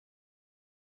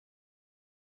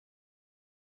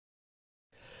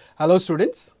Hello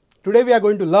students, today we are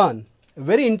going to learn a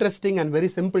very interesting and very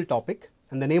simple topic,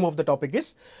 and the name of the topic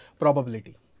is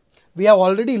probability. We have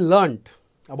already learnt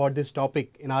about this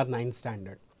topic in our 9th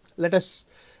standard. Let us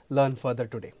learn further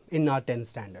today in our 10th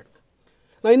standard.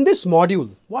 Now in this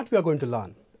module, what we are going to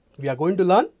learn? We are going to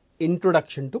learn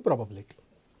introduction to probability,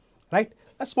 right?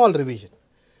 A small revision.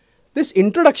 This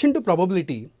introduction to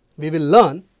probability we will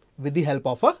learn with the help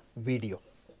of a video,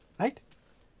 right?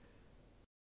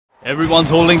 Everyone's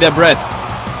holding their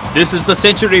breath. This is the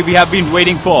century we have been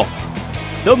waiting for.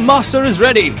 The master is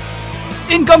ready.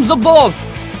 In comes the ball.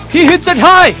 He hits it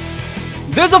high.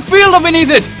 There's a fielder beneath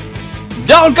it.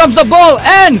 Down comes the ball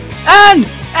and.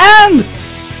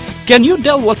 Can you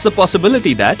tell what's the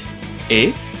possibility that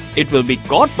A. It will be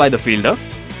caught by the fielder,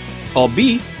 or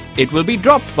B. It will be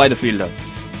dropped by the fielder?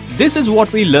 This is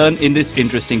what we learn in this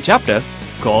interesting chapter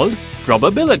called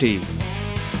probability.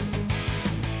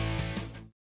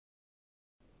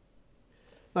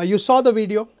 Now you saw the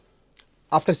video.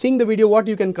 After seeing the video, what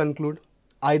you can conclude?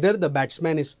 Either the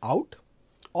batsman is out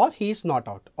or he is not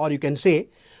out, or you can say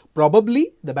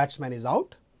probably the batsman is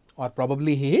out or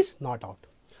probably he is not out.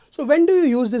 So when do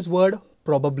you use this word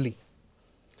probably?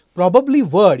 Probably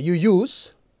word you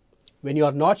use when you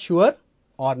are not sure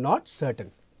or not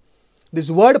certain.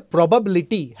 This word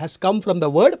probability has come from the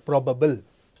word probable,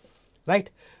 right?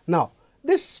 Now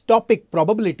this topic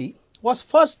probability was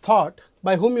first thought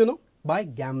by whom, you know? By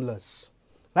gamblers,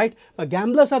 right? Now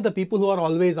gamblers are the people who are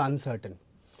always uncertain.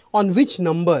 On which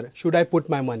number should I put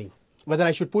my money? Whether I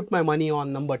should put my money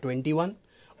on number 21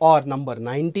 or number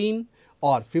 19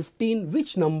 or 15,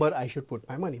 which number I should put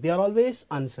my money? They are always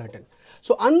uncertain.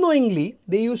 So unknowingly,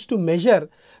 they used to measure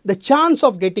the chance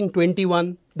of getting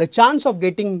 21, the chance of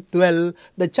getting 12,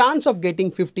 the chance of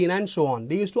getting 15 and so on.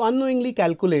 They used to unknowingly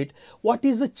calculate what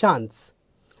is the chance,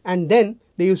 and then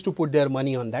they used to put their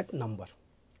money on that number.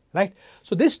 Right.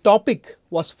 So this topic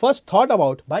was first thought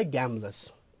about by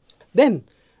gamblers. Then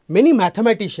many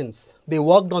mathematicians, they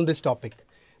worked on this topic.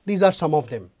 These are some of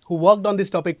them who worked on this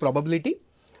topic probability,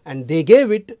 and they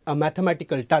gave it a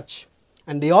mathematical touch,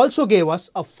 and they also gave us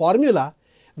a formula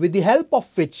with the help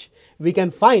of which we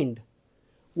can find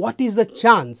what is the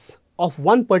chance of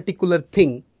one particular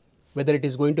thing, whether it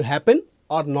is going to happen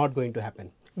or not going to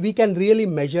happen. We can really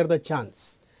measure the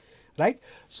chance, right?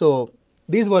 So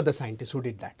these were the scientists who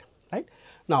did that, right?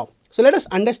 Now, so let us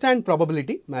understand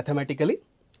probability mathematically.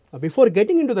 Now, before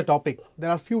getting into the topic, there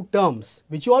are few terms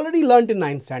which you already learnt in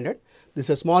 9th standard. This is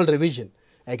a small revision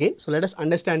again. So let us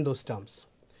understand those terms.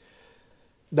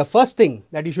 The first thing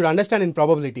that you should understand in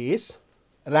probability is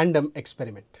random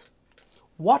experiment.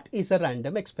 What is a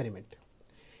random experiment?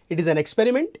 It is an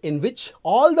experiment in which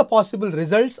all the possible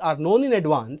results are known in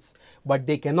advance, but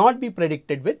they cannot be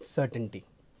predicted with certainty.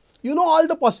 You know all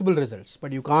the possible results,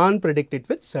 but you can't predict it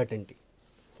with certainty.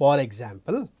 For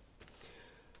example,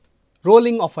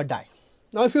 rolling of a die.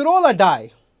 Now, if you roll a die,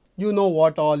 you know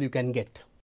what all you can get.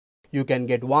 You can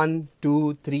get 1,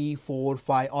 2, 3, 4,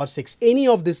 5 or 6. Any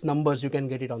of these numbers you can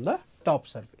get it on the top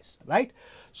surface, right?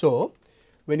 So,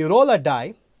 when you roll a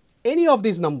die, any of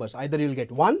these numbers, either you will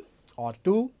get 1 or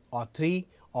 2 or 3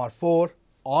 or 4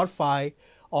 or 5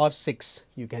 or 6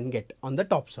 you can get on the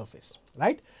top surface,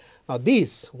 right? Now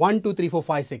these 1, 2, 3, 4,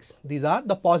 5, 6, these are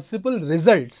the possible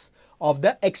results of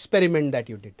the experiment that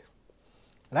you did,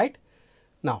 right?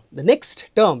 Now the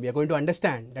next term we are going to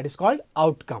understand, that is called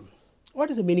outcome. What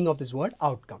is the meaning of this word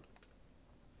outcome?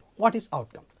 What is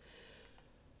outcome?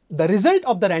 The result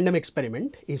of the random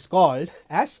experiment is called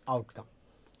as outcome,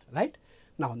 right?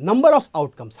 Now number of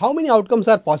outcomes. How many outcomes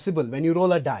are possible when you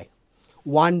roll a die?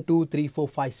 1, 2, 3, 4,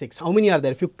 5, 6. How many are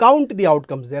there? If you count the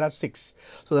outcomes, there are 6.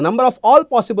 So the number of all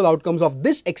possible outcomes of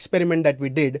this experiment that we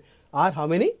did are how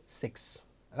many? 6,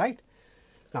 right?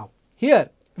 Now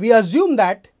here we assume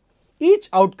that each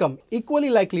outcome equally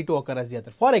likely to occur as the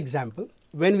other. For example,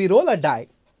 when we roll a die,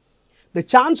 the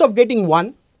chance of getting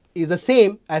 1 is the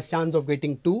same as chance of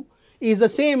getting 2, is the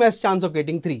same as chance of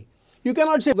getting 3. You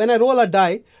cannot say when I roll a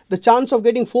die, the chance of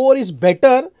getting 4 is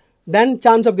better than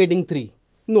chance of getting 3.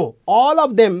 No, all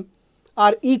of them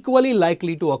are equally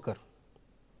likely to occur,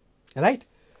 right?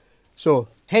 So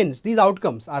hence these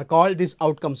outcomes are called, these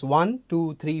outcomes 1,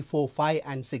 2, 3, 4, 5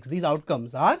 and 6. These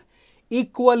outcomes are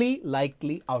equally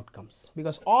likely outcomes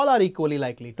because all are equally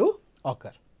likely to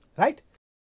occur, right?